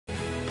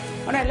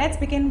All right, let's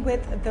begin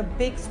with the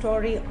big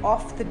story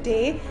of the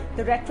day.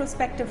 The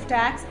retrospective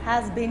tax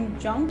has been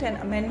junked. An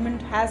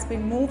amendment has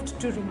been moved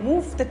to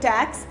remove the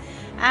tax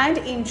and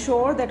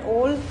ensure that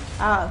all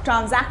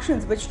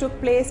transactions which took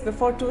place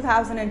before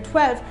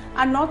 2012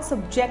 are not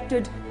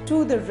subjected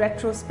to the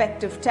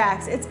retrospective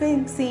tax. It's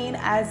being seen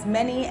as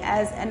many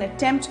as an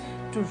attempt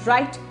to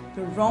right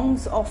the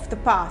wrongs of the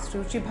past.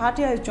 Ruchi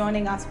Bhatia is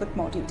joining us with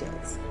more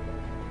details.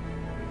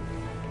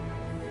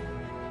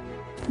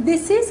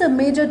 This is a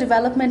major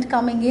development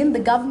coming in. The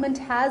government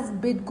has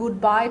bid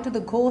goodbye to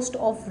the ghost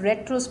of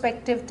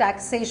retrospective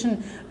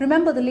taxation.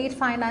 Remember, the late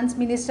Finance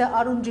Minister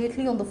Arun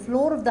Jaitley on the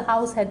floor of the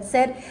House had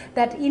said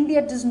that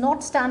India does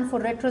not stand for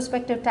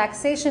retrospective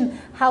taxation.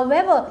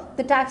 However,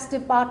 the tax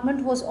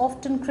department was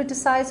often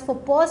criticized for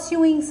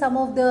pursuing some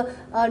of the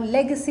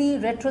legacy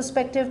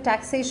retrospective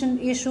taxation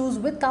issues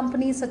with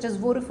companies such as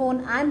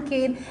Vodafone and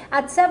Kane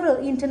at several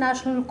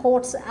international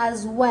courts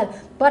as well.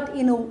 But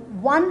in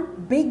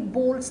one big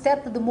bold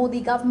step that the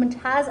Modi government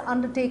has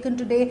undertaken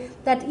today,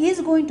 that is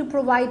going to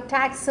provide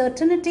tax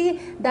certainty,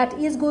 that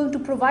is going to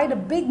provide a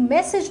big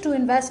message to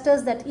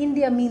investors that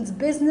India means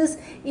business.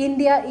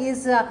 India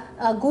is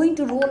going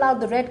to roll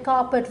out the red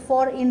carpet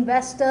for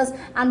investors,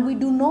 and we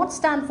do not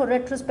stand for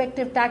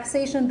retrospective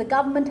taxation. The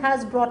government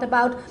has brought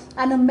about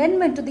an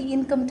amendment to the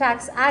Income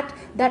Tax Act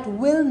that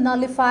will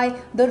nullify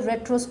the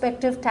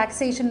retrospective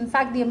taxation. In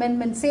fact, the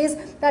amendment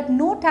says that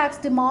no tax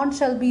demand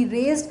shall be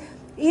raised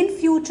in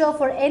future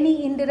for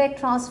any indirect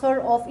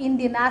transfer of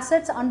Indian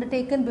assets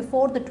undertaken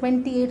before the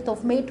 28th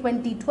of May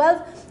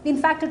 2012. In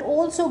fact, it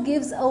also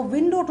gives a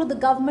window to the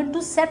government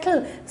to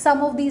settle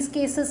some of these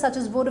cases such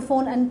as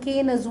Vodafone and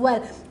Kane as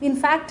well. In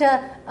fact,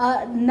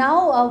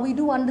 now we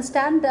do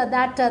understand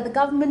that the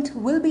government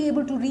will be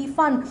able to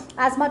refund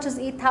as much as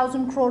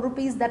 8,000 crore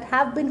rupees that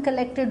have been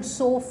collected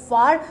so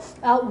far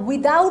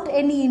without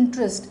any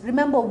interest.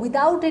 Remember,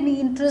 without any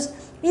interest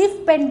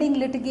if pending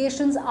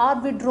litigations are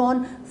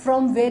withdrawn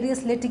from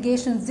various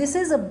litigations. This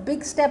is a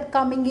big step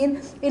coming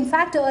in. In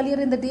fact, earlier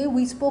in the day,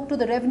 we spoke to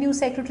the Revenue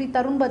Secretary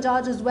Tarun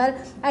Bajaj as well,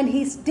 and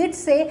he did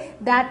say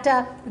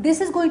that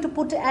this is going to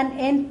put an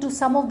end to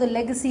some of the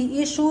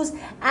legacy issues,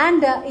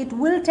 and it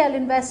will tell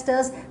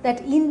investors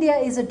that India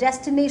is a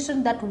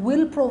destination that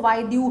will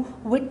provide you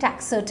with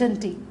tax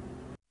certainty.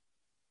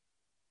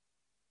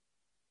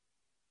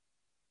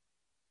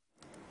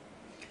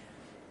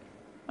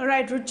 All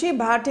right, Ruchi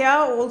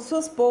Bhatia also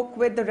spoke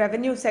with the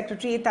Revenue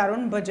Secretary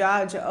Tarun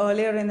Bajaj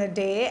earlier in the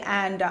day,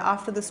 and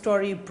after the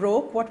story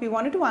broke, what we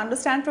wanted to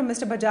understand from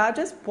Mr. Bajaj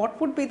is what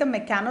would be the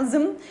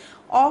mechanism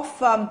of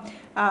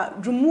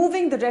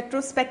removing the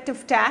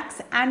retrospective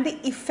tax and the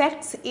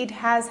effects it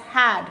has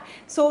had.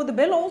 So the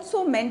bill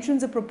also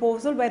mentions a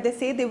proposal where they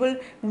say they will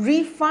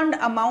refund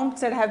amounts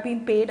that have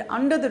been paid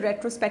under the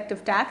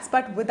retrospective tax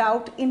but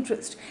without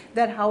interest.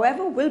 There,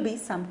 however, will be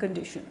some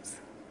conditions.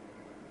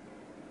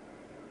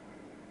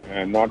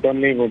 Not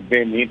only would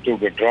they need to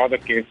withdraw the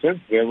cases,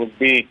 there would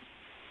be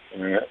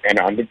an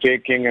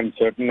undertaking and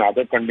certain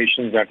other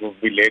conditions that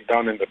would be laid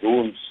down in the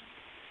rules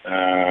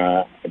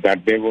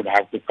that they would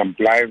have to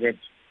comply with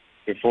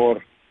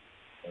before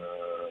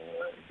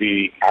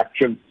the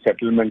actual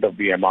settlement of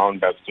the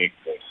amount does take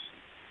place.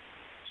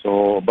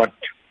 So, but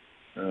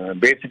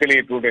basically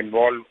it would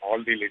involve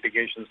all the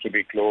litigations to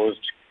be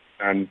closed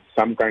and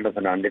some kind of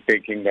an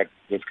undertaking that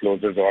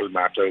discloses all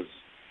matters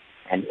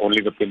and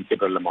only the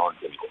principal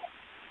amount will go.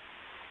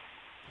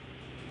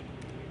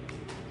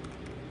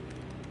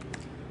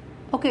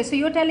 Okay, so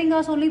you're telling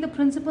us only the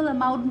principal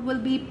amount will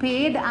be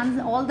paid and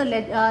all the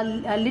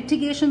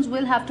litigations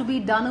will have to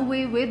be done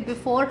away with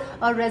before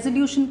a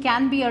resolution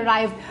can be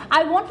arrived.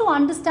 I want to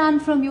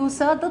understand from you,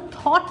 sir, the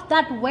thought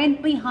that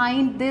went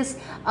behind this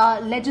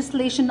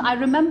legislation. I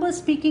remember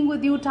speaking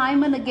with you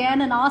time and again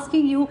and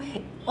asking you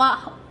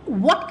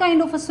what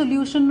kind of a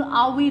solution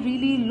are we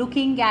really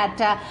looking at?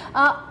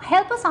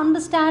 Help us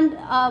understand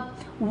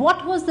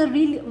what was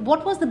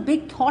the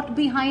big thought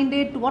behind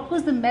it? What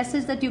was the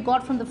message that you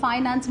got from the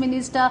Finance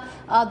Minister,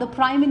 the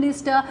Prime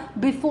Minister,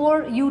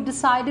 before you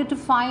decided to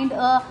find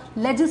a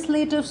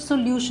legislative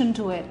solution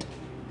to it?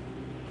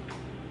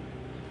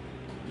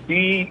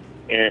 The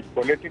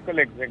political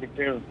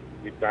executive,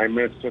 the Prime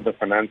Minister, the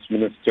Finance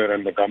Minister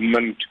and the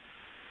government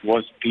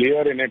was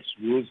clear in its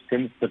views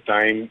since the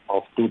time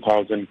of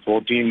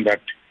 2014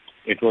 that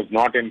it was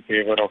not in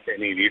favor of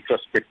any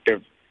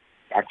retrospective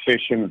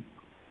taxation.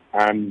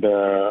 And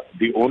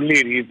the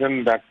only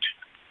reason that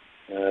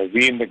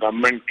we in the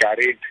government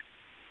carried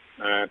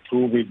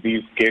through with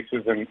these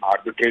cases and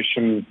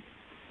arbitration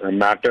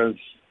matters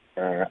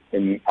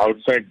in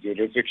outside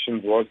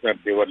jurisdictions was that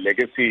they were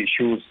legacy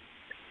issues.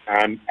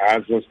 And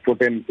as was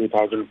put in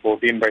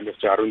 2014 by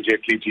Mr. Arun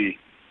Jaitley ji,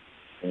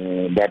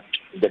 that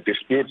the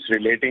disputes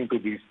relating to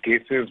these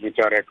cases, which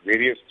are at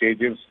various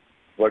stages,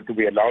 were to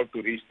be allowed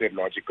to reach their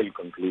logical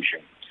conclusion.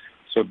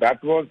 So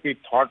that was the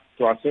thought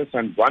process,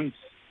 and once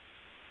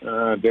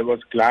there was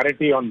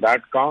clarity on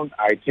that count,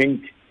 I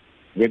think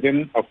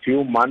within a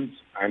few months,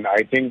 and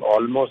I think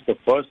almost the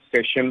first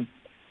session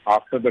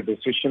after the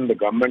decision, the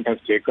government has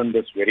taken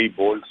this very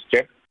bold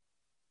step.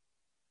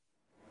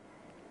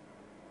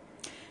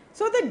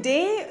 So the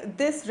day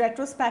this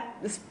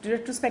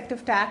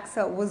retrospective tax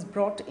was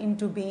brought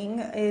into being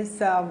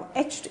is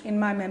etched in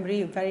my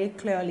memory very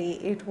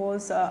clearly. It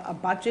was a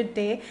budget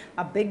day,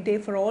 a big day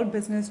for all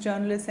business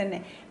journalists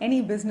and any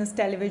business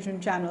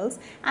television channels,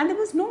 and there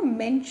was no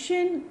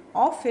mention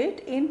of it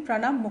in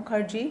Pranab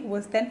Mukherjee, who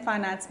was then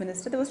finance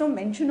minister. There was no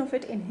mention of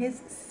it in his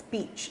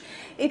speech.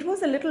 It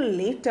was a little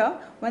later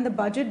when the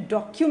budget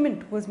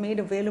document was made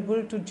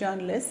available to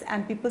journalists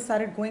and people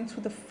started going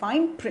through the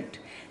fine print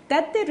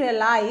that they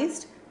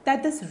realized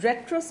that this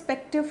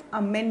retrospective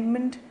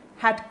amendment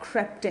had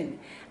crept in.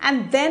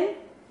 And then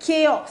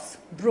chaos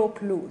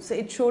broke loose.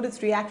 It showed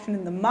its reaction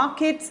in the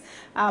markets.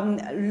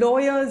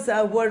 Lawyers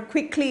were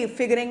quickly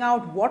figuring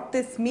out what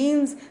this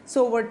means.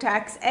 So were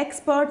tax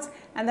experts.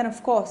 And then,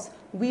 of course,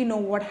 we know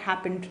what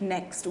happened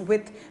next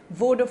with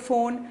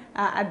Vodafone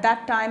at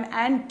that time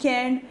and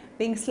Cairn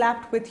being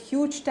slapped with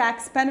huge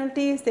tax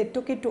penalties. They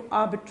took it to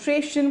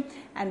arbitration,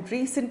 and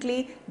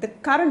recently the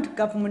current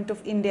government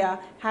of India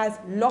has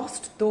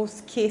lost those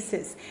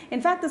cases.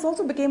 In fact, this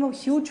also became a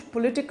huge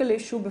political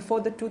issue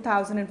before the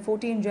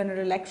 2014 general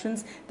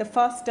elections, the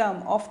first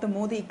term of the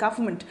Modi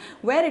government,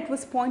 where it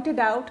was pointed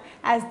out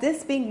as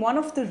this being one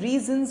of the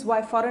reasons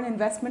why foreign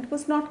investment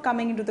was not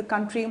coming into the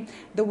country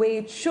the way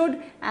it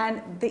should,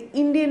 and the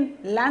Indian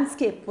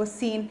landscape was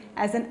seen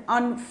as an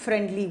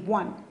unfriendly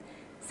one.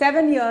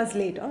 7 years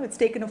later, it's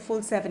taken a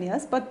full 7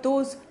 years, but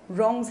those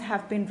wrongs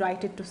have been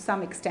righted to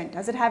some extent.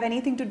 Does it have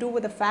anything to do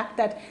with the fact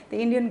that the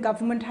Indian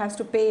government has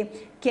to pay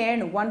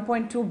Cairn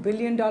 $1.2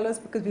 billion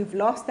because we've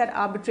lost that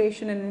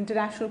arbitration in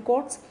international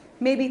courts?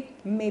 Maybe,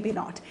 maybe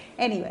not.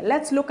 Anyway,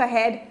 let's look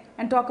ahead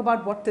and talk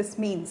about what this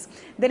means.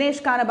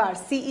 Dinesh Kanabar,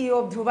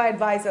 CEO of Dhruva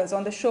Advisors,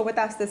 on the show with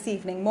us this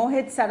evening.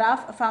 Mohit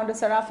Saraf, founder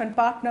Saraf and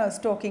Partners,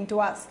 talking to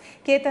us.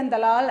 Ketan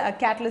Dalal,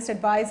 Catalyst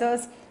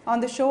Advisors, on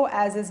the show,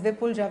 as is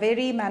Vipul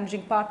Javeri,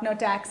 Managing Partner,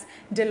 Tax,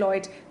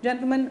 Deloitte.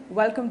 Gentlemen,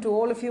 welcome to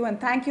all of you, and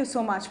thank you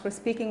so much for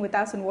speaking with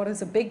us on what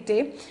is a big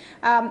day.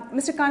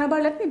 Mr.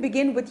 Kanabar, let me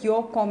begin with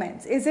your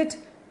comments. Is it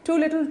too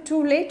little,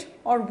 too late,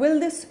 or will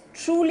this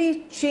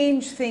truly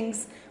change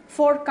things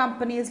for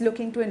companies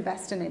looking to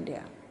invest in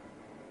India?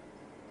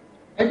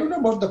 I don't know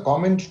about the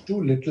comment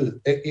too little.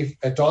 If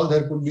at all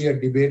there could be a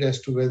debate as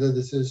to whether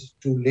this is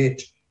too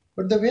late.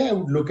 But the way I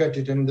would look at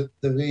it, and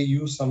the way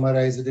you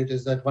summarized it,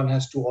 is that one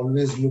has to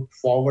always look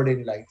forward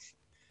in life.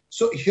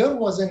 So here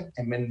was an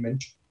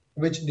amendment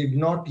which did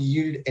not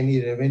yield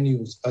any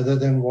revenues other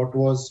than what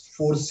was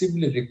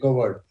forcibly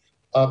recovered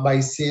by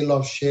sale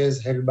of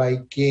shares held by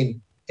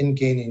Cairn in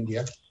Cairn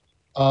India.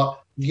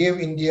 Gave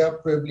India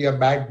probably a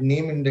bad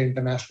name in the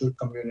international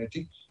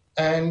community,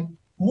 and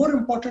more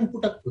important,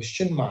 put a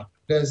question mark.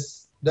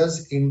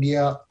 Does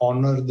India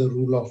honor the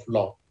rule of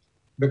law?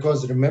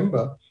 Because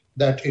remember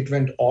that it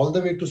went all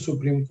the way to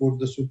Supreme Court.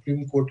 The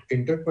Supreme Court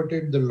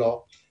interpreted the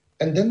law,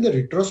 and then the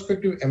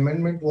retrospective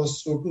amendment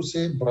was, so to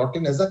say, brought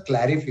in as a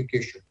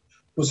clarification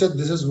to say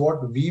this is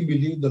what we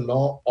believe the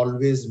law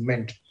always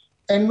meant.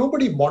 And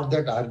nobody bought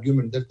that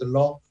argument that the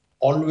law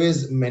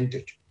always meant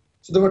it.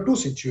 So there were two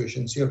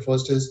situations here.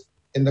 First is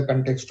in the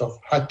context of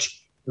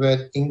Hutch,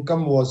 where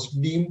income was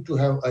deemed to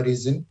have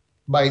arisen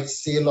by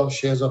sale of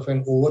shares of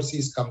an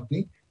overseas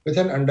company with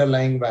an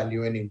underlying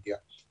value in India.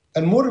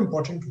 And more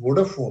important,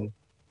 Vodafone,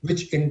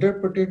 which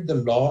interpreted the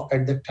law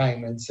at the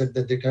time and said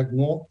that it had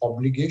no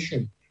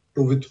obligation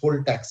to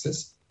withhold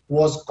taxes,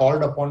 was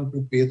called upon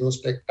to pay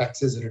those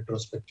taxes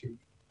retrospectively.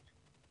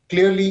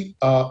 Clearly,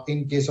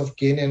 in case of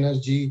Cairn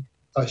Energy,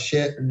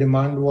 share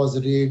demand was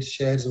raised,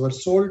 shares were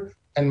sold,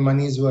 and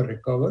monies were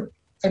recovered.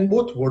 And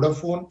both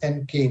Vodafone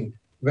and Cairn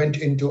went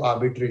into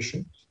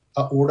arbitration.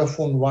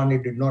 Vodafone won,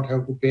 it did not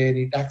have to pay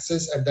any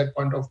taxes at that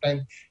point of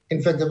time.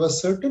 In fact, there were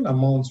certain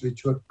amounts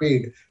which were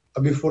paid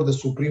before the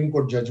Supreme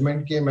Court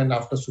judgment came, and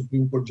after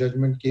Supreme Court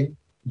judgment came,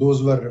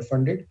 those were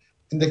refunded.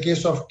 In the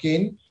case of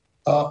Cairn,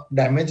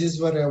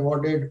 damages were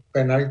awarded,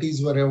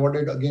 penalties were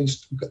awarded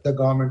against the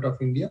government of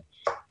India,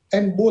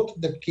 and both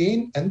the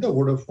Cairn and the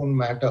Vodafone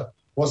matter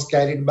was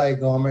carried by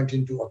government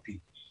into appeal.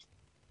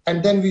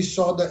 And then we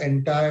saw the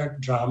entire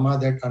drama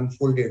that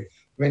unfolded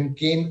when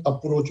Cairn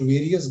approached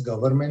various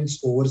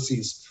governments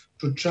overseas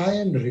to try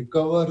and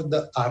recover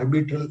the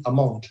arbitral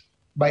amount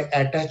by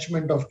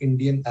attachment of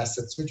Indian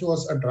assets, which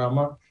was a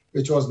drama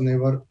which was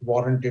never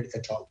warranted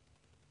at all.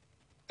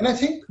 And I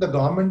think the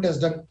government has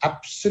done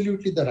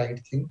absolutely the right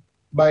thing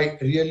by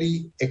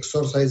really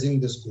exorcising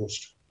this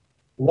ghost.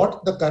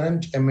 What the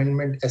current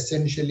amendment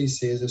essentially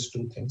says is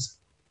two things.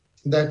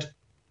 That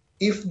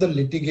if the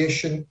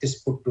litigation is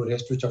put to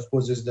rest, which of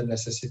course is the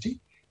necessity,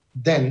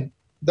 then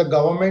the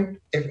government,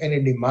 if any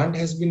demand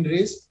has been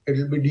raised, it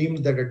will be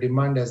deemed that a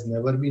demand has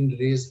never been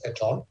raised at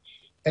all.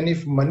 And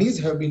if monies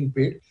have been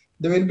paid,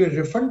 they will be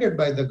refunded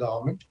by the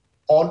government,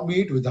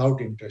 albeit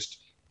without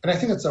interest. And I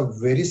think that's a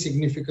very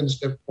significant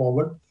step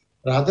forward,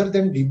 rather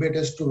than debate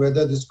as to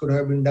whether this could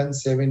have been done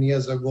 7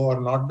 years ago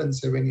or not done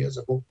 7 years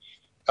ago.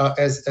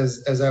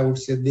 As I would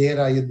say, der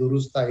aaye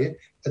durust aaye,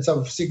 it's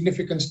a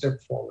significant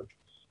step forward.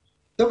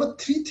 There were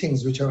three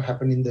things which have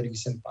happened in the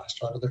recent past,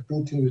 or the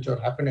two things which have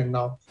happened, and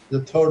now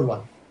the third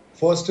one.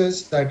 First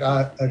is that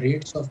our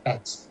rates of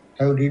tax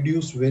have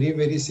reduced very,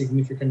 very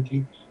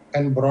significantly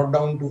and brought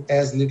down to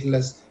as little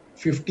as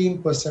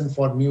 15%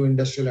 for new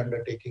industrial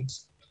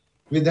undertakings.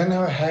 We then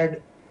have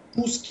had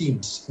two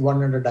schemes,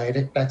 one under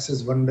direct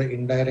taxes, one under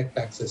indirect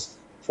taxes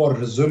for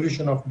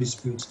resolution of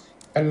disputes.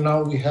 And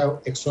now we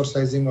have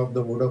exorcising of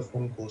the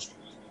Vodafone cost.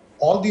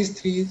 All these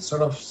three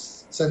sort of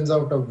sends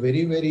out a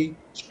very, very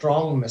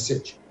strong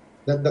message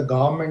that the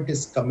government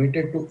is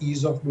committed to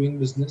ease of doing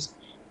business,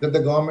 that the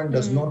government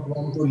does not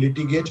want to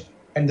litigate,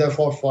 and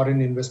therefore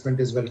foreign investment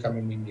is welcome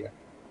in India.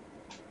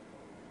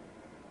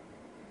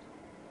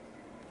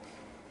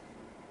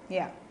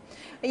 Yeah.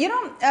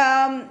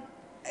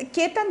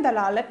 Ketan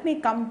Dalal, let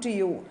me come to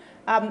you.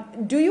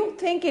 Do you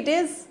think it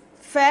is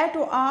fair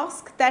to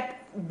ask that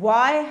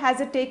why has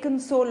it taken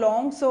so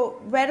long?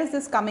 So where is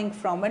this coming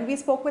from? When we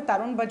spoke with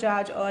Tarun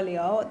Bajaj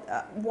earlier,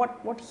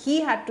 what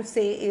he had to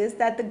say is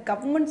that the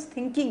government's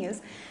thinking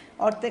is,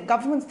 or the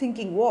government's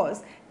thinking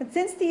was, that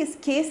since these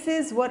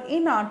cases were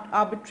in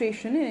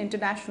arbitration in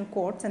international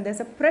courts, and there's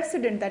a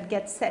precedent that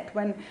gets set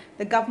when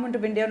the government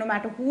of India, no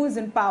matter who is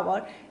in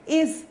power,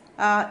 is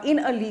in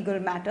a legal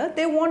matter,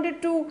 they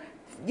wanted to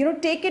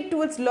take it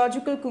to its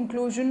logical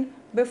conclusion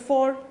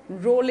before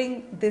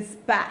rolling this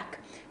back.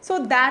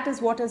 So that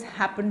is what has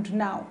happened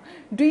now.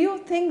 Do you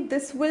think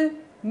this will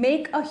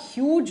make a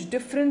huge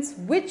difference?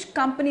 Which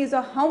companies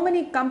or how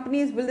many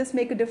companies will this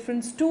make a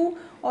difference to,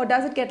 or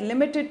does it get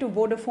limited to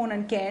Vodafone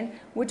and Cairn,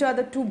 which are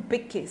the two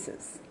big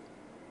cases?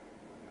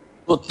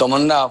 So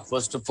Tamanna,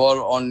 first of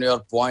all, on your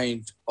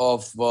point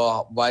of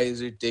why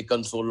is it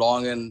taken so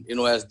long, and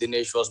as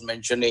Dinesh was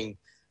mentioning,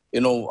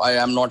 I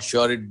am not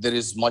sure there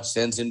is much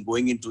sense in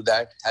going into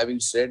that. Having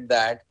said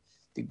that,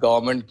 the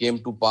government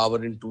came to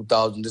power in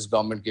 2000. This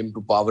government came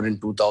to power in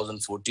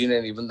 2014,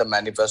 and even the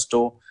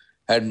manifesto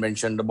had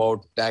mentioned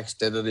about tax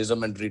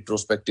terrorism and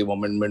retrospective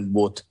amendment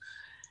both.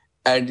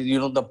 And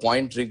the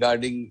point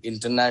regarding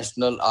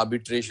international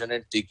arbitration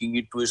and taking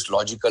it to its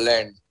logical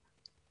end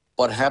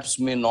perhaps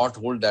may not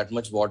hold that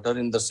much water,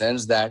 in the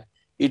sense that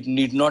it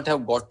need not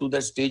have got to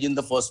that stage in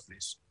the first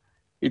place.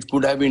 It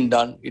could have been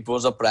done. It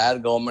was a prior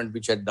government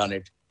which had done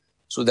it.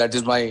 So that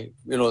is my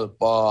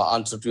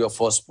answer to your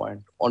first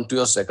point. On to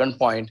your second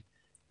point,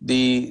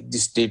 the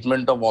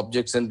statement of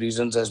objects and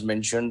reasons as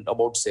mentioned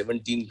about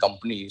 17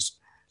 companies.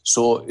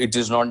 So it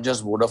is not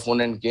just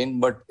Vodafone and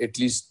Cairn, but at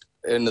least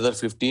another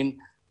 15.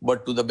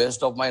 But to the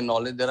best of my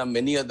knowledge, there are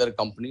many other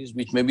companies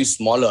which may be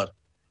smaller.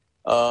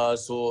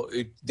 So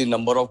the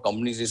number of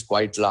companies is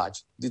quite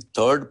large. The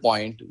third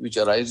point which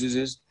arises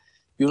is,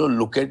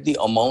 look at the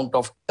amount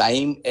of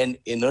time and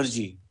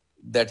energy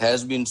that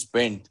has been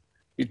spent.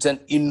 It's an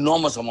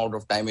enormous amount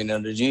of time and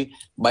energy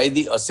by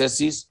the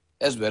assessees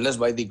as well as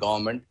by the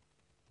government.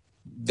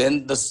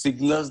 Then the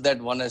signals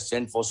that one has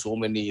sent for so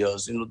many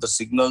years, the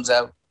signals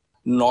have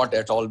not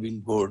at all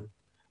been good.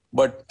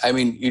 But I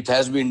mean, it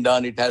has been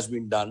done,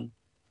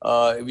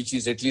 which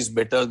is at least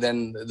better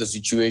than the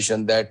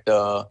situation that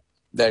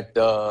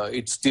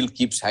it still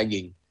keeps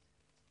hanging.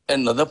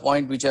 Another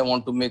point which I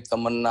want to make,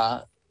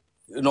 Tamanna,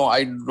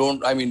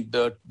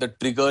 the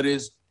trigger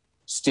is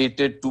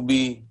stated to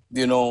be,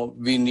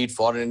 we need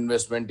foreign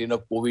investment in a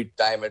COVID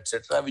time,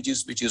 etc.,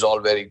 which is all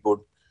very good.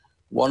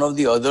 One of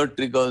the other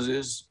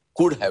triggers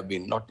could have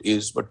been that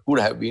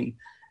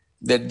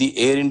the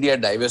Air India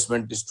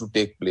divestment is to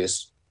take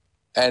place.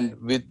 And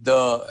with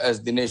as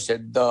Dinesh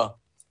said, the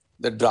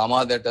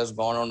drama that has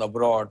gone on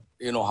abroad,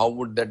 how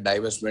would that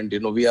divestment,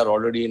 we are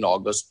already in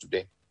August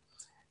today.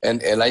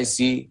 And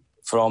LIC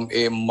from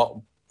a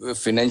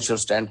financial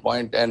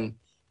standpoint and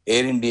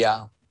Air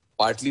India,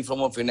 partly from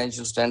a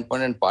financial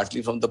standpoint and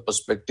partly from the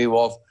perspective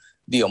of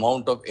the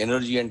amount of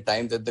energy and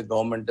time that the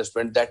government has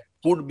spent, that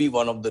could be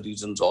one of the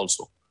reasons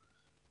also.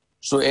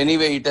 So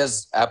anyway, it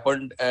has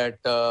happened at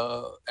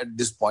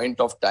this point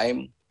of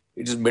time.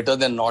 It is better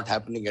than not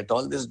happening at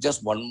all. There's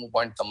just one more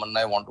point, Tamanna,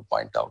 I want to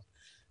point out.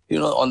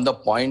 On the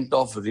point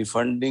of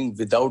refunding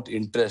without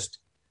interest,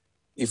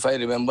 if I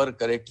remember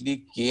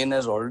correctly, Cairn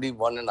has already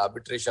won an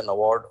arbitration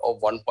award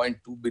of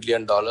 $1.2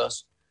 billion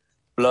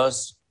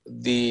plus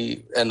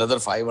another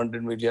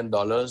 $500 million,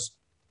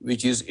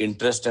 which is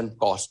interest and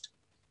cost.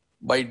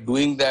 By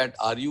doing that,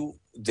 are you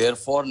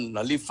therefore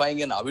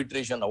nullifying an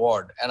arbitration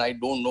award? And I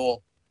don't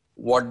know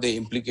what the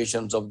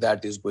implications of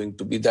that is going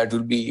to be. That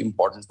will be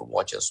important to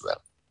watch as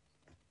well.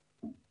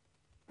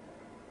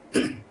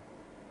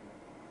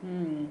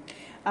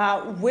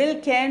 Will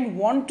Cairn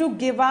want to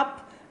give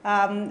up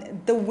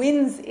the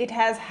wins it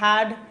has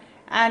had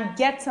and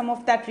get some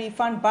of that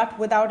refund, but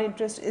without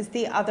interest, is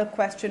the other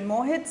question.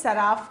 Mohit,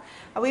 Saraf,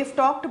 we've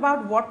talked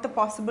about what the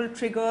possible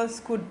triggers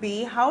could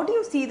be. How do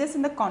you see this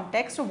in the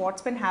context of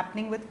what's been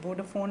happening with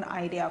Vodafone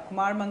Idea?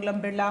 Kumar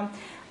Mangalam Birla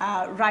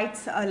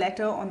writes a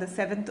letter on the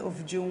 7th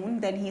of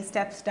June. Then he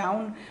steps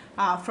down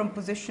from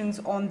positions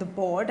on the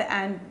board,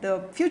 and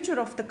the future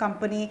of the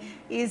company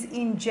is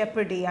in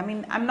jeopardy. I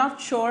mean, I'm not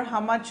sure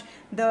how much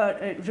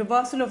the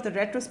reversal of the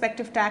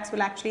retrospective tax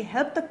will actually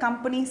help the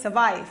company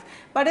survive,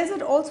 but is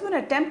it also an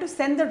attempt to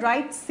send the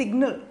right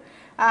signal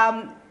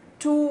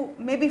to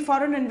maybe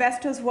foreign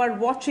investors who are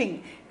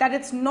watching that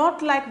it's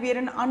not like we're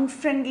an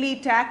unfriendly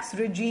tax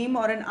regime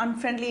or an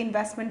unfriendly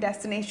investment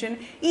destination,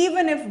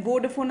 even if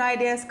Vodafone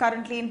Idea is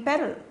currently in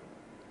peril?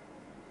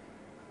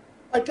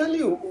 I tell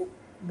you,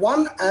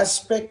 one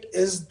aspect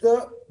is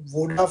the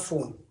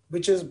Vodafone,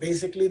 which is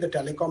basically the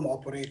telecom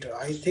operator.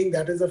 I think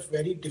that is a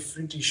very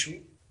different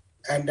issue,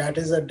 and that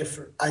is a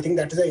different. I think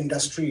that is an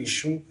industry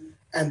issue,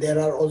 and there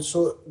are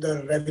also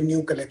the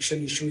revenue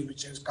collection issues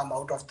which has come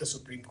out of the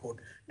Supreme Court.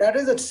 That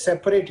is a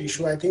separate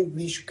issue. I think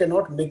we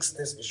cannot mix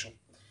this issue.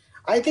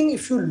 I think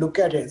if you look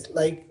at it,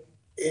 like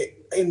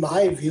in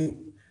my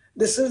view,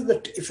 this is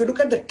the. If you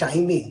look at the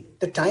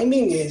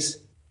timing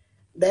is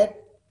that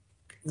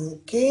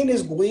Kane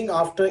is going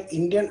after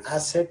Indian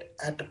asset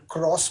at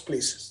cross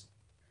places.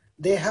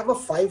 They have a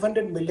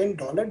 $500 million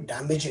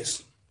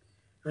damages.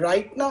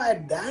 Right now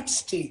at that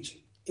stage,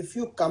 if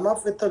you come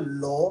up with a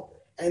law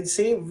and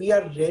say we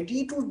are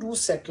ready to do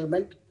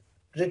settlement,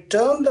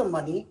 return the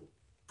money,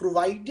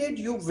 provided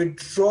you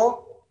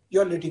withdraw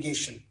your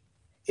litigation.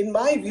 In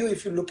my view,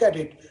 if you look at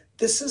it,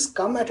 this has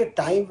come at a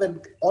time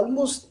when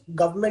almost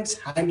government's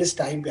hand is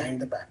tied behind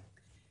the back.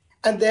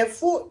 And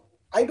therefore,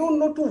 I don't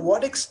know to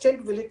what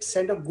extent will it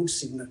send a good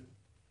signal.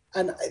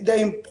 And the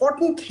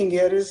important thing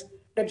here is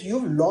that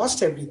you've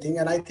lost everything.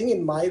 And I think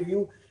in my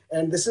view,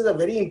 and this is a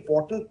very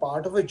important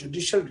part of a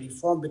judicial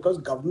reform because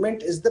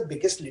government is the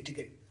biggest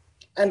litigant.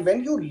 And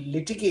when you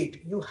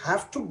litigate, you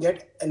have to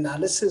get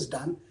analysis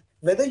done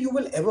whether you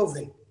will ever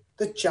win.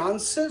 The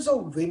chances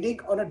of winning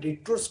on a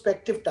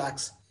retrospective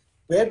tax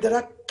where there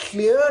are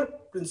clear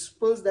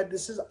principles that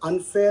this is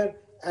unfair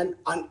and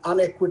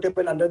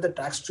unequitable under the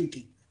tax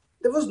treaty,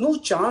 there was no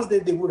chance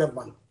that they would have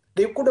won.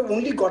 They could have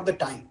only got the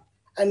time.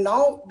 And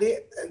now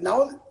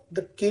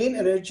the Kane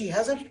Energy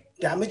has a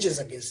damages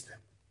against them.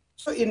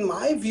 So in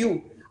my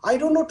view, I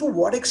don't know to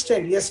what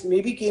extent, yes,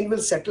 maybe Kane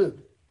will settle,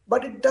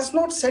 but it does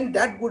not send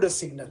that good a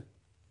signal.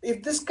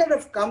 If this kind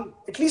of come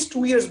at least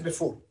 2 years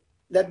before,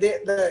 that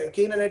the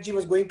Kane Energy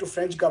was going to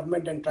French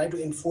government and try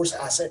to enforce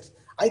assets,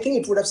 I think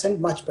it would have sent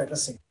much better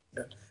signal.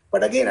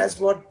 But again, as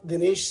what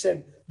Dinesh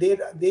said,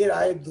 there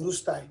I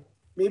durust hai.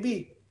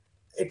 Maybe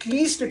at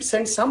least it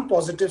sends some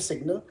positive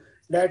signal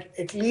that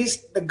at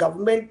least the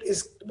government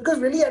is, because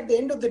really at the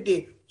end of the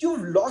day,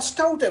 you've lost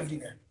out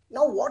everywhere.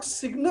 Now, what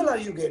signal are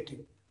you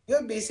getting?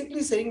 You're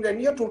basically saying when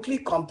you're totally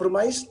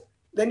compromised,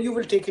 then you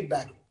will take it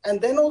back. And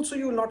then also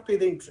you will not pay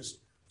the interest.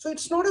 So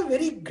it's not a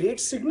very great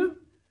signal,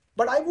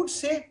 but I would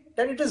say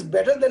that it is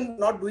better than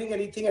not doing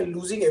anything and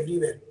losing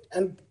everywhere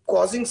and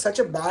causing such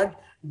a bad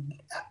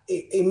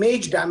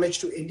image damage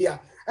to India.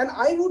 And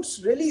I would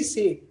really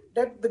say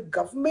that the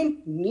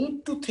government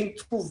need to think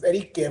through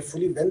very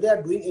carefully when they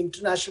are doing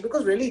international,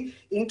 because really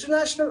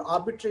international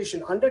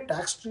arbitration under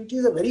tax treaty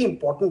is a very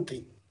important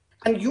thing.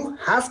 And you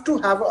have to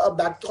have a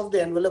back of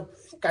the envelope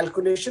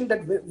calculation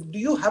that do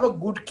you have a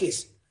good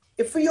case?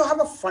 If you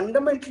have a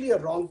fundamentally a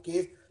wrong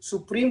case,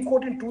 Supreme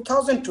Court in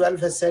 2012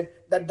 has said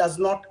that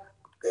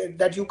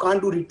that you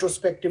can't do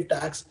retrospective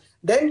tax.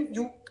 Then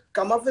you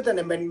come up with an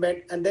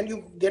amendment and then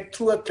you get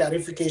through a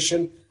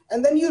clarification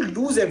and then you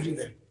lose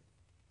everywhere.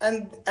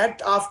 And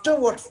after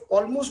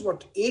almost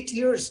 8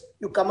 years,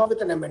 you come up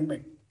with an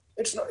amendment.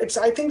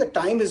 I think the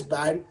time is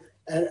bad,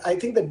 and I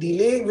think the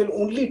delay will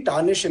only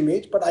tarnish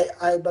image. But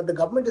but the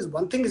government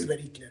one thing is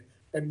very clear,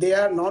 that they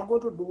are not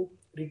going to do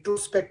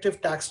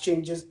retrospective tax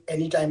changes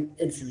anytime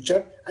in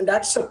future, and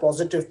that's a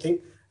positive thing.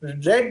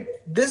 Read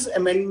this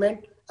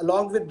amendment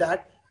along with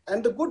that,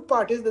 and the good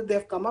part is that they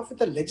have come up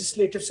with a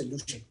legislative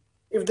solution.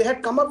 If they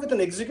had come up with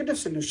an executive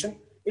solution,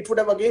 it would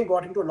have again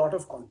got into a lot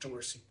of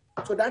controversy.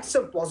 So that's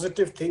a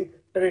positive thing,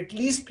 that at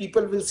least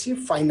people will see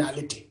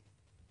finality.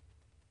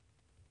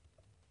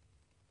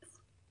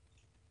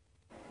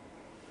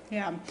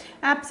 Yeah,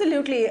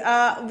 absolutely.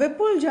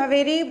 Vipul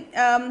Jhaveri,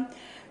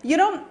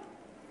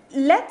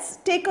 let's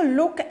take a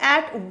look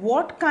at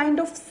what kind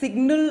of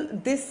signal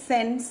this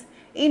sends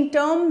in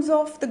terms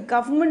of the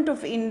government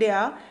of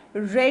India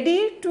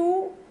ready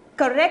to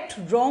correct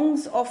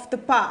wrongs of the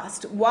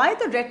past. Why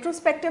the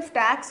retrospective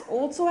tax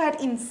also had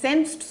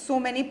incensed so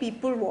many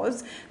people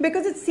was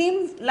because it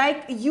seems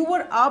like you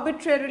were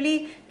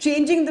arbitrarily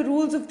changing the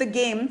rules of the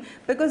game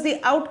because the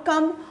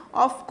outcome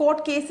of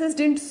court cases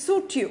didn't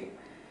suit you.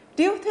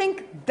 Do you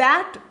think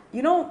that,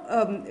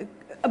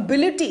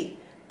 ability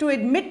to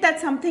admit that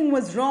something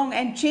was wrong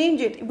and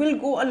change it will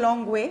go a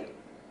long way?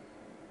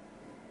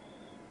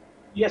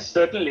 Yes,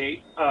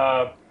 certainly.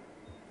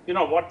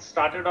 What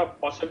started off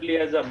possibly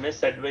as a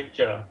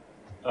misadventure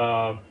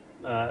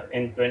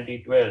in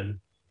 2012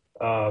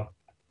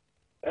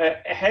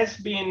 has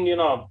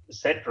been,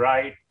 set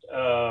right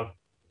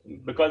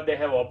because they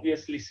have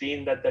obviously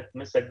seen that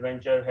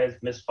misadventure has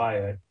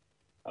misfired.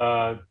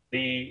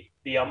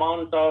 The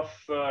amount of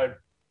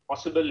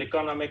possible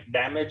economic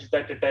damage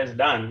that it has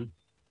done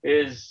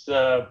is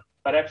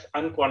perhaps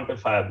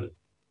unquantifiable.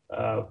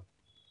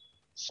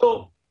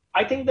 So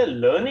I think the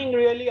learning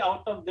really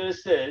out of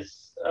this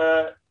is,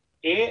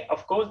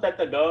 of course, that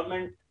the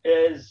government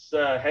has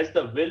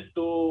the will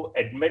to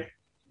admit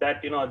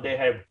that they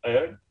have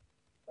erred.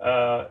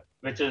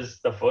 which is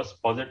the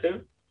first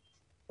positive.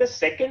 The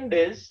second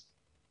is,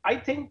 I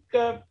think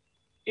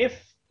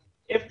if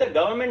the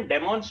government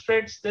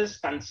demonstrates this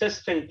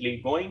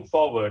consistently going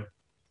forward,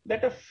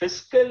 that a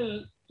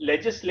fiscal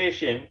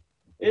legislation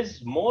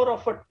is more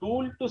of a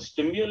tool to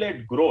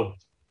stimulate growth,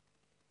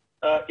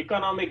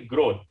 economic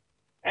growth,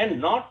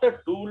 and not a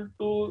tool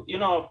to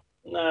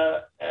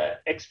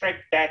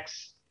extract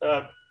tax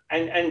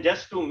and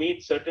just to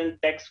meet certain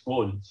tax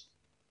goals.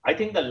 I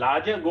think the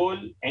larger goal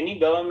any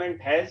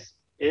government has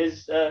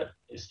is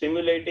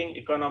stimulating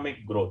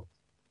economic growth,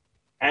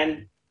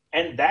 and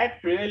that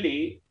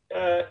really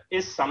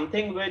is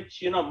something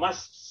which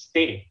must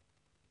stay.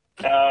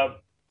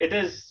 It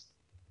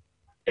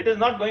is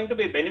not going to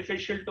be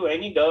beneficial to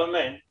any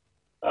government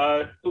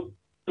to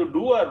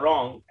do a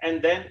wrong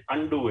and then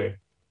undo it.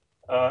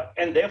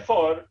 And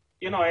therefore,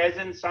 as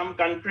in some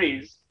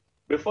countries,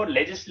 before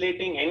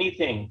legislating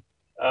anything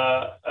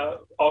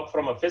or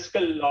from a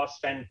fiscal law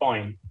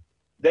standpoint,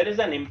 there is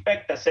an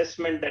impact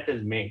assessment that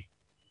is made.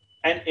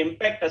 An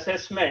impact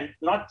assessment,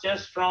 not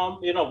just from,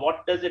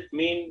 what does it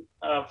mean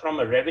from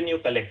a revenue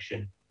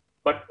collection,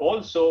 but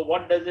also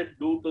what does it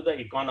do to the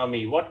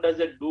economy? What does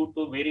it do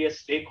to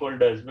various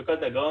stakeholders? Because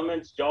the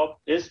government's job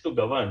is to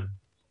govern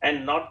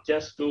and not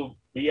just to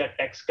be a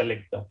tax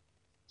collector.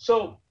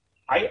 So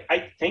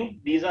I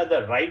think these are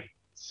the right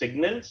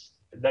signals.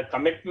 The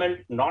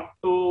commitment not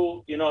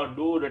to,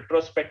 do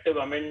retrospective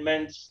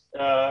amendments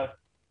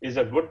is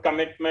a good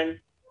commitment.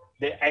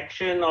 The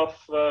action of,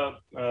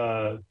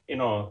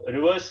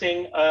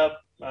 reversing a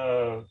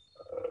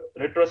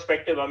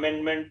retrospective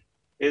amendment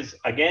is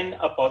again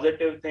a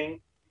positive thing.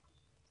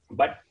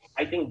 But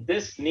I think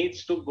this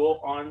needs to go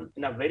on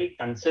in a very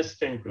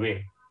consistent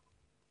way.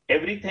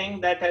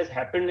 Everything that has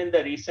happened in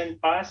the recent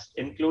past,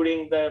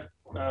 including the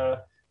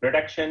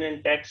reduction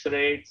in tax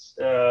rates,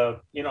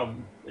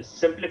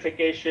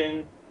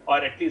 simplification, or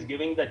at least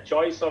giving the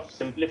choice of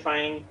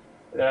simplifying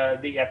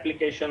the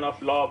application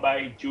of law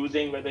by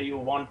choosing whether you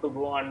want to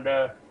go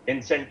under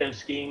incentive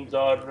schemes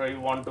or you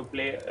want to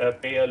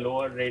pay a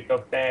lower rate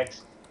of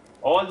tax.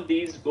 All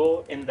these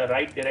go in the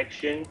right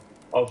direction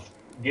of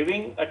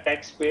giving a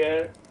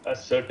taxpayer a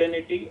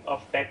certainty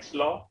of tax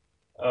law,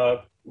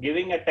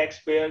 giving a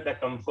taxpayer the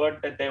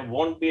comfort that there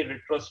won't be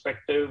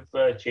retrospective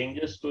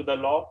changes to the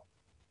law,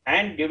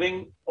 and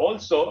giving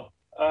also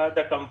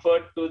the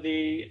comfort to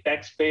the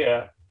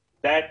taxpayer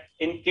that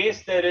in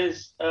case there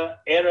is an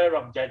error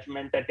of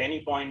judgment at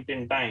any point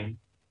in time,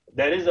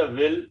 there is a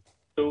will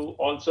to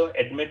also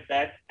admit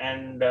that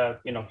and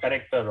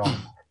correct the wrong.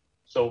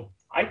 So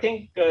I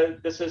think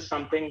this is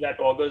something that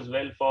augurs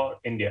well for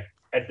India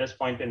at this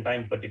point in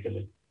time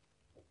particularly.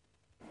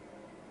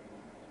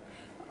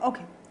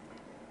 Okay.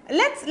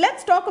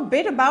 Let's talk a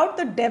bit about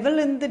the devil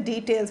in the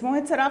details.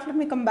 Mohit Saraf, let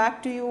me come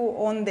back to you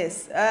on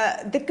this.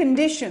 The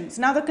conditions.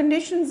 Now, the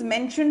conditions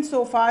mentioned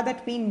so far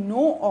that we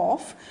know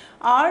of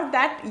are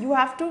that you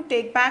have to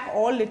take back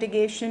all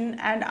litigation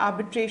and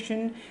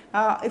arbitration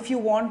if you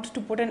want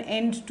to put an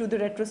end to the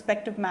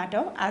retrospective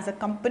matter as a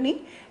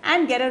company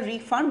and get a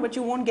refund, but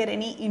you won't get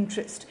any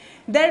interest.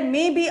 There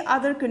may be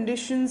other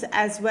conditions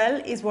as well,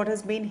 is what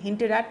has been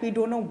hinted at. We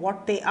don't know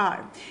what they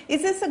are.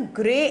 Is this a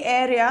gray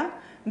area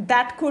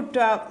that could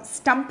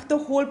stump the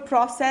whole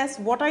process?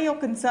 What are your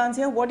concerns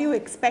here? What do you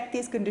expect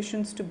these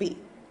conditions to be?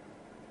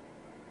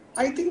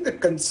 I think the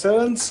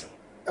concerns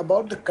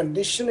about the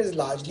condition is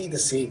largely the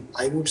same.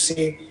 I would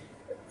say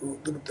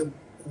the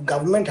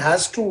government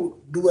has to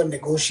do a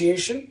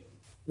negotiation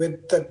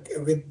with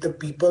the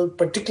people,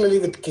 particularly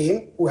with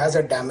Kane, who has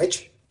a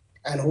damage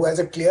and who has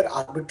a clear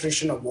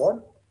arbitration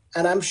award.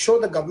 And I'm sure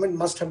the government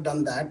must have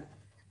done that.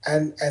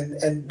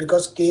 And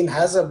because Kane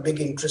has a big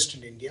interest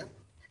in India.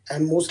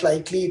 And most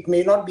likely it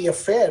may not be a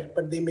fair,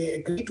 but they may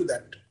agree to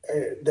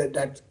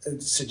that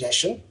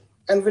suggestion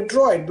and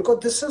withdraw it, because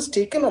this has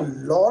taken a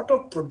lot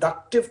of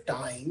productive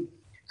time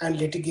and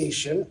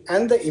litigation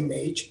and the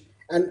image.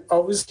 And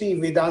obviously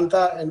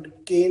Vedanta and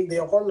Kane, they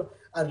all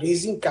are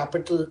raising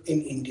capital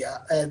in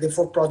India,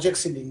 therefore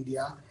projects in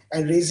India,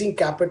 and raising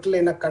capital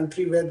in a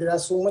country where there are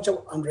so much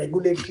of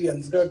regulatory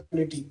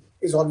uncertainty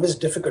is always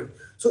difficult.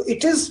 So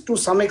it is, to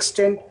some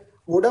extent,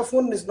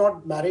 Vodafone is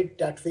not married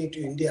that way to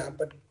India,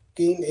 but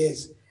Kane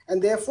is,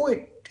 and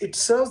therefore it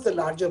serves the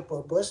larger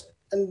purpose.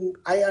 And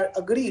I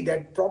agree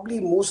that probably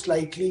most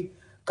likely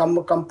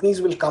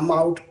companies will come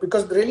out,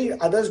 because really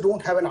others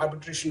don't have an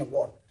arbitration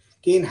award.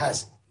 Kane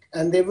has,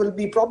 and there will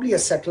be probably a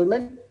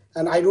settlement,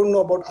 and I don't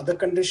know about other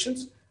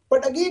conditions.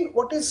 But again,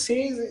 what it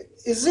says,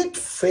 is it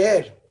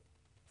fair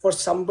for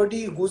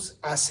somebody whose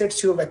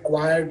assets you have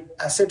acquired,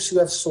 assets you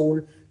have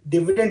sold,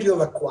 dividend you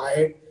have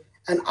acquired,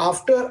 and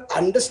after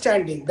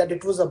understanding that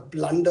it was a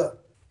blunder,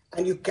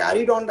 and you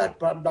carried on that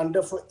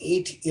blunder for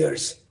 8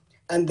 years,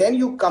 and then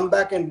you come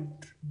back and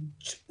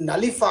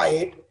nullify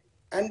it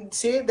and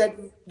say that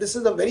this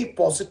is a very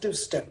positive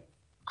step?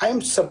 I am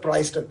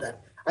surprised at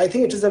that. I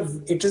think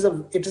it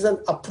is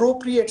an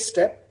appropriate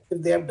step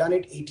if they have done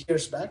it 8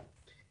 years back.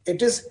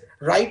 It is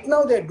right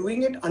now they're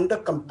doing it under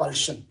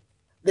compulsion.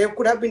 There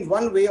could have been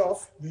one way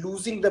of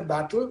losing the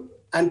battle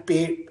and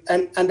pay,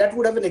 and that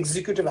would have an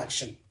executive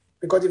action,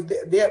 because if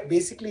they are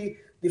basically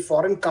the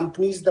foreign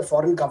companies, the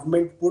foreign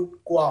government would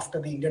go after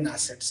the Indian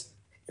assets.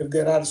 If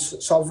there are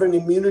sovereign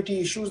immunity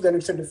issues, then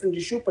it's a different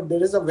issue, but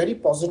there is a very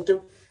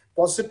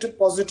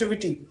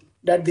positivity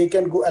that they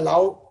can go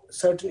allow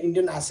certain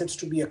Indian assets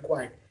to be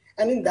acquired.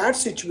 And in that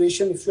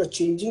situation, if you're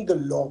changing the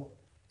law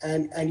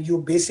and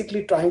you're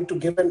basically trying to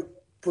give a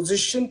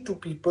position to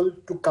people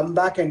to come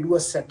back and do a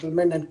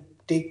settlement and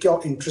take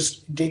your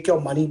interest, take your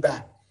money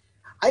back,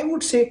 I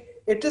would say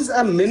it is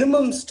a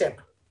minimum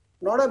step,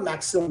 not a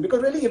maximum.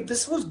 Because really, if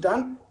this was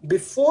done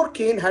before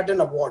Kane had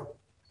an award,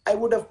 I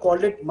would have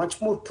called it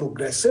much more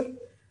progressive.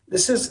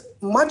 This is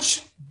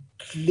much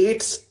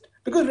late,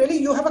 because really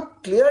you have a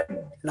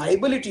clear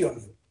liability on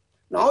you.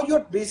 Now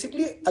you're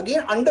basically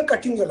again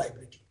undercutting your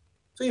liability.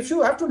 So if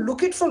you have to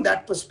look it from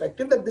that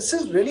perspective, that this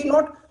is really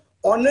not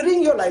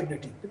honoring your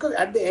liability, because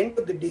at the end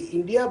of the day,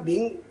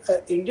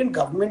 Indian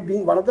government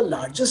being one of the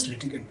largest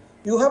litigant,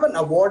 you have an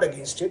award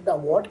against it. The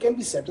award can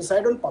be set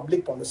aside on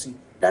public policy.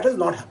 That has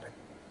not happened.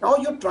 Now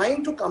you're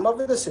trying to come up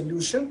with a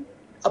solution,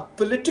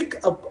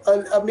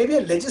 maybe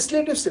a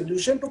legislative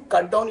solution to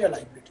cut down your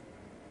liability.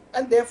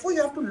 And therefore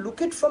you have to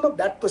look it from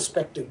that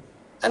perspective.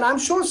 And I'm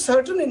sure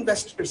certain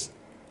investors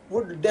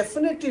would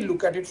definitely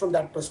look at it from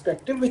that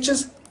perspective, which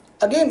is,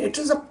 again, it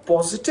is a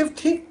positive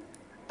thing,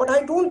 but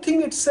I don't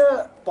think it's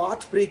a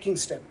path-breaking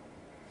step.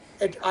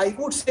 I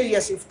would say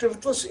yes, if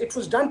it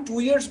was done 2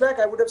 years back,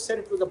 I would have said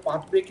it was a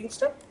path-breaking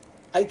step.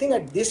 I think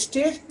at this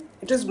stage,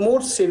 it is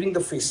more saving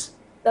the face.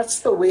 That's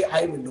the way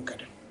I will look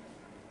at it.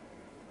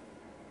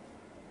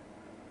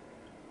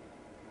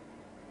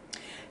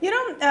 You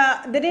know,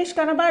 Dinesh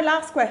Kanabar,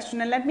 last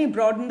question, and let me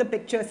broaden the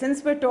picture.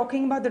 Since we're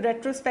talking about the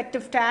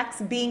retrospective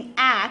tax being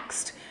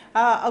axed,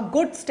 a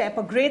good step,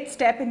 a great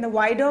step in the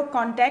wider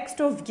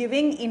context of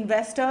giving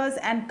investors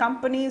and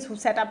companies who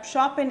set up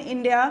shop in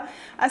India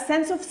a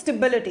sense of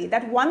stability,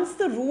 that once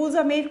the rules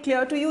are made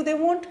clear to you, they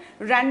won't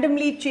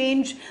randomly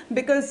change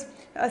because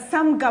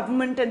some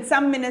government and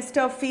some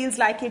minister feels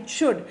like it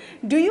should.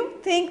 Do you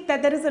think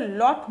that there is a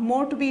lot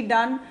more to be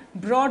done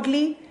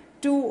broadly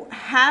to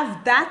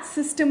have that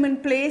system in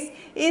place?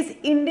 Is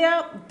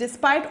India,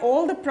 despite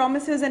all the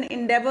promises and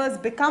endeavors,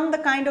 become the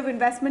kind of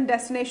investment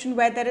destination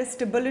where there is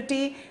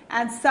stability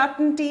and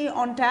certainty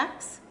on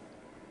tax?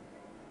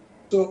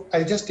 So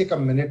I'll just take a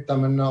minute,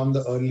 Tamanna, on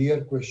the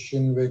earlier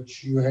question,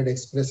 which you had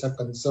expressed a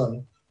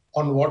concern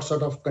on what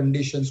sort of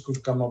conditions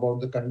could come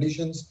about. The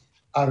conditions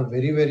are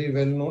very, very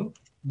well known.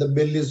 The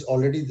bill is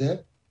already there,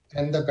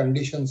 and the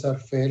conditions are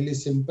fairly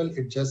simple.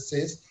 It just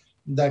says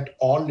that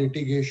all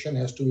litigation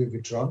has to be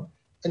withdrawn.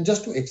 And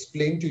just to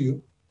explain to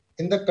you,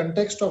 in the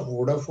context of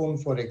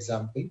Vodafone, for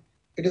example,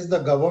 it is the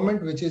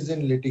government which is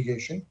in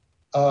litigation,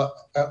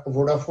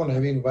 Vodafone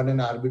having won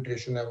an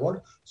arbitration award.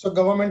 So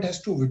government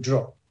has to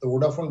withdraw. The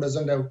Vodafone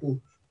doesn't have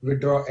to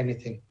withdraw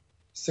anything.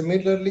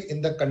 Similarly,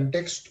 in the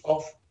context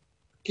of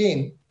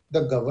Kane,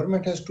 the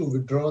government has to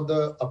withdraw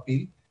the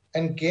appeal,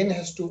 and Kane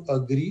has to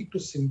agree to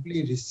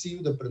simply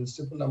receive the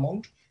principal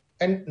amount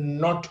and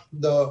not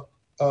the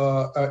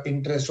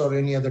interest or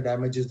any other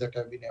damages that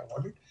have been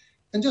awarded.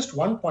 And just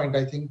one point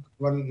I think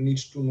one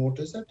needs to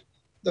notice that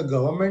the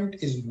government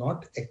is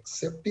not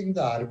accepting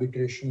the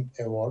arbitration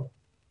award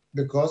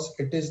because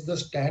it is the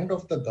stand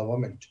of the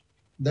government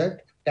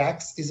that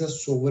tax is a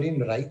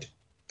sovereign right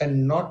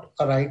and not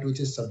a right which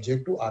is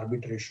subject to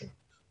arbitration.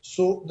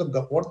 So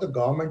what the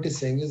government is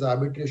saying is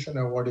arbitration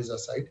award is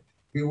aside.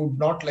 We would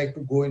not like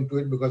to go into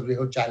it because we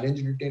have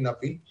challenged it in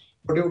appeal,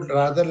 but we would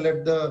rather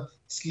let the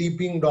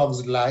sleeping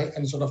dogs lie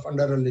and sort of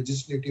under a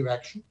legislative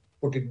action,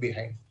 put it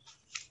behind.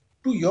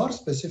 To your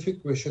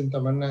specific question,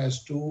 Tamanna,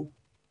 as to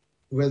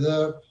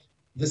whether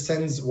this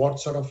sends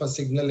what sort of a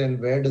signal and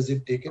where does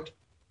it take it?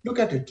 Look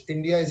at it.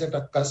 India is at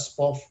a cusp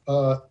of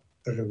a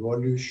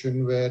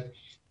revolution where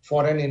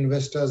foreign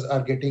investors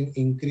are getting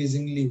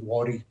increasingly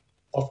wary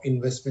of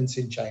investments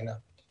in China.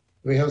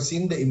 We have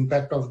seen the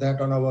impact of that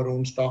on our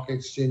own stock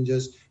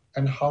exchanges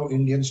and how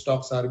Indian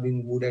stocks are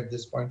being wooed at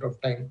this point of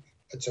time,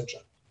 etc.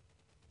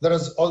 There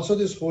is also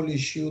this whole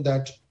issue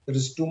that there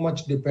is too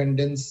much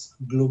dependence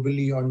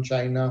globally on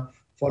China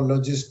for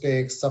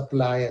logistics,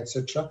 supply,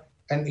 etc.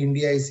 And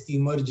India is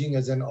emerging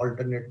as an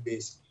alternate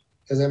base.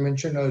 As I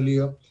mentioned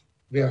earlier,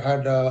 we have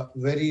had a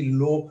very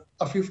low,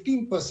 a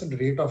 15%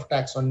 rate of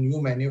tax on new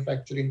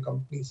manufacturing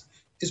companies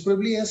is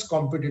probably as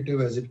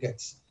competitive as it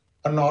gets.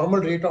 A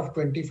normal rate of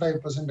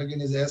 25%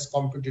 again is as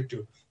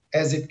competitive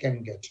as it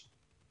can get.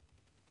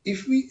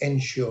 If we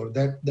ensure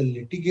that the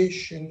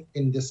litigation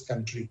in this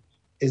country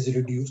is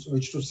reduced,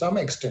 which to some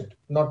extent,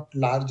 not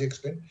large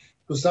extent,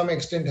 to some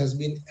extent has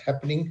been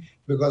happening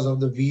because of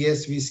the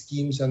VSV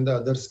schemes and the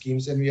other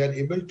schemes, and we are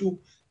able to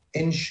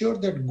ensure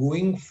that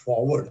going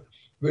forward,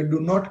 we do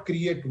not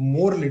create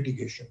more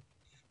litigation,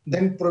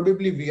 then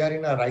probably we are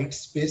in a right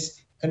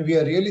space and we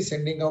are really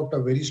sending out a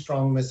very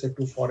strong message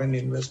to foreign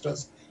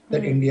investors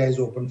that India is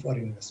open for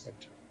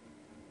investment.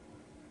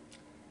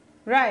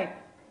 Right.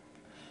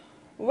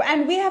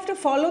 And we have to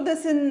follow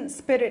this in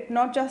spirit,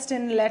 not just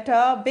in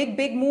letter.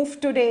 Big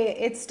move today.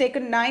 It's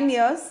taken 9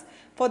 years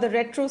for the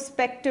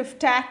retrospective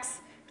tax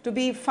to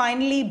be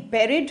finally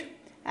buried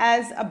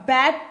as a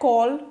bad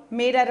call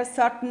made at a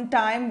certain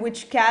time,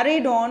 which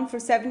carried on for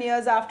 7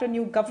 years after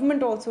new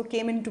government also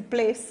came into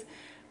place.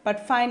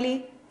 But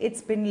finally,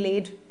 it's been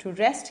laid to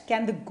rest.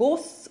 Can the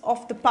ghosts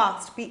of the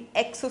past be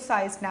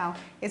exorcised now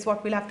is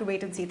what we'll have to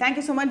wait and see. Thank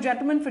you so much,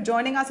 gentlemen, for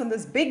joining us on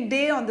this big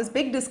day, on this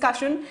big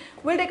discussion.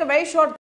 We'll take a very short